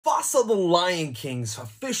Mufasa the Lion King's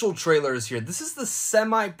official trailer is here. This is the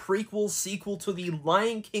semi-prequel sequel to the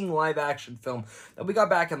Lion King live-action film that we got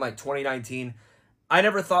back in, like, 2019. I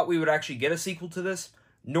never thought we would actually get a sequel to this,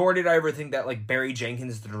 nor did I ever think that, like, Barry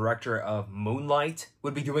Jenkins, the director of Moonlight,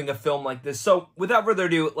 would be doing a film like this. So, without further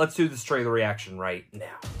ado, let's do this trailer reaction right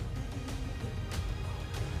now.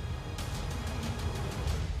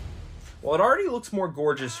 Well, it already looks more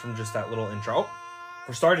gorgeous from just that little intro. Oh,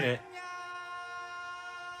 we're starting it.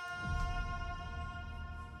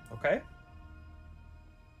 Okay.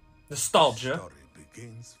 Nostalgia. The story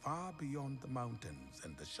begins far beyond the mountains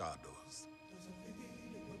and the shadows.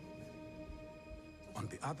 On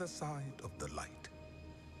the other side of the light.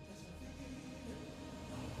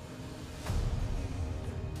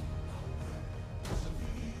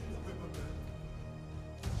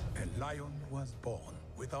 A lion was born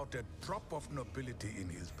without a drop of nobility in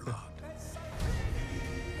his blood.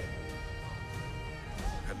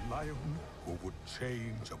 A lion who would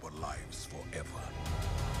change our lives forever.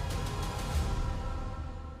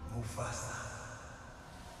 Mufasa.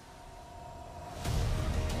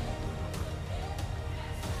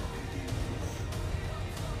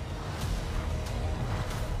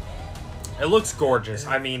 It looks gorgeous.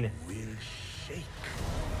 I mean, Will shake.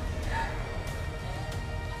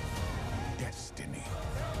 Destiny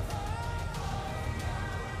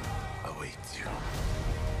awaits you.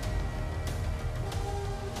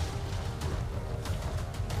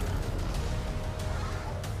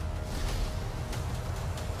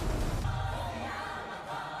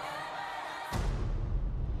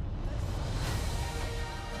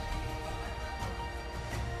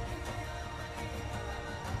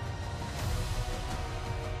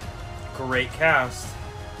 great cast.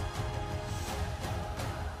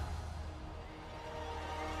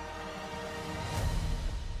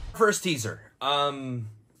 First teaser. I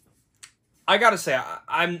gotta say,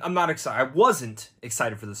 I'm not excited. I wasn't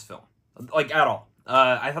excited for this film, like, at all.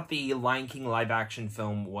 I thought the Lion King live-action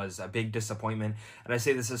film was a big disappointment, and I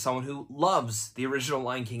say this as someone who loves the original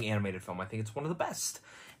Lion King animated film. I think it's one of the best,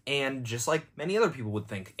 and just like many other people would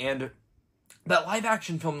think. And that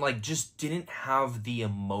live-action film, like, just didn't have the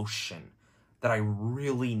emotion that I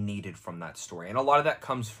really needed from that story. And a lot of that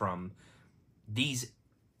comes from these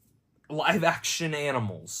live-action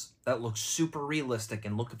animals that look super realistic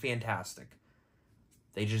and look fantastic.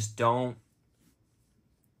 They just don't...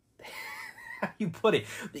 How do you put it?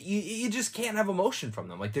 You just can't have emotion from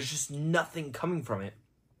them. Like, there's just nothing coming from it.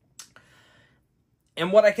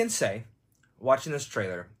 And what I can say, watching this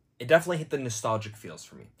trailer, it definitely hit the nostalgic feels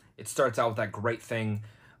for me. It starts out with that great thing.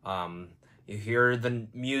 You hear the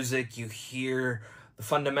music, you hear the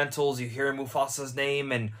fundamentals, you hear Mufasa's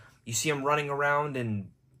name, and you see him running around, and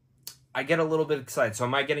I get a little bit excited. So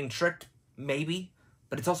am I getting tricked? Maybe.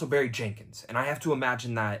 But it's also Barry Jenkins. And I have to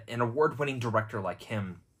imagine that an award-winning director like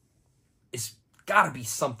him is gotta be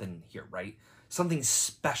something here, right? Something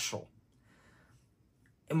special.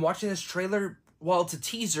 And watching this trailer, while it's a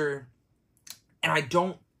teaser, and I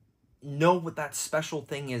don't know what that special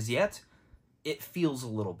thing is yet, it feels a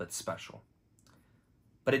little bit special.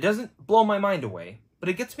 But it doesn't blow my mind away, but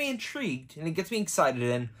it gets me intrigued, and it gets me excited,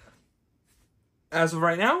 and as of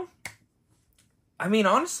right now, I mean,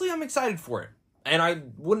 honestly, I'm excited for it. And I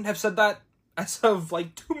wouldn't have said that as of,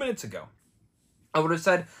 like, 2 minutes ago. I would have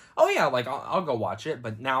said, oh yeah, like, I'll go watch it,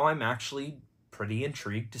 but now I'm actually pretty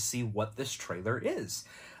intrigued to see what this trailer is.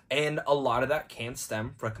 And a lot of that can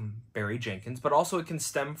stem from Barry Jenkins, but also it can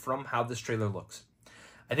stem from how this trailer looks.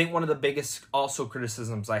 I think one of the biggest also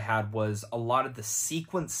criticisms I had was a lot of the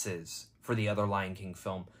sequences for the other Lion King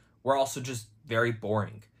film were also just very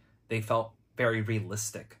boring. They felt very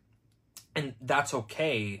realistic. And that's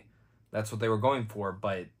okay. That's what they were going for,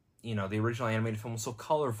 but, you know, the original animated film was so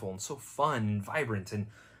colorful and so fun and vibrant, and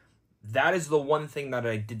that is the one thing that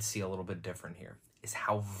I did see a little bit different here, is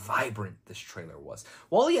how vibrant this trailer was.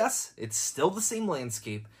 Well, yes, it's still the same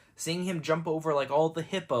landscape, seeing him jump over, like, all the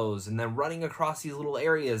hippos, and then running across these little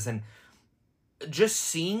areas, and just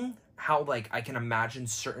seeing how, like, I can imagine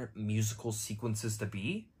certain musical sequences to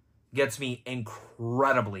be, gets me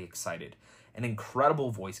incredibly excited. An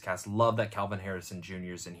incredible voice cast. Love that Kelvin Harrison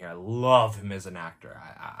Jr. is in here. I love him as an actor.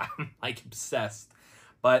 I'm, like, obsessed.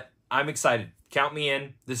 But I'm excited. Count me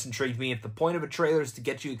in. This intrigued me. If the point of a trailer is to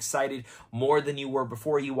get you excited more than you were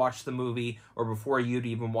before you watched the movie, or before you'd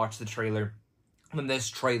even watched the trailer, then this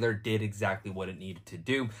trailer did exactly what it needed to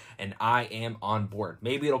do, and I am on board.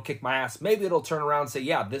 Maybe it'll kick my ass. Maybe it'll turn around and say,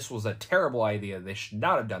 yeah, this was a terrible idea. They should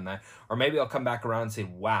not have done that. Or maybe I'll come back around and say,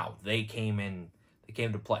 wow, they came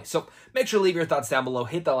to play. So make sure to leave your thoughts down below,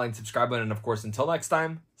 hit that like and subscribe button, and of course, until next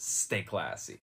time, stay classy.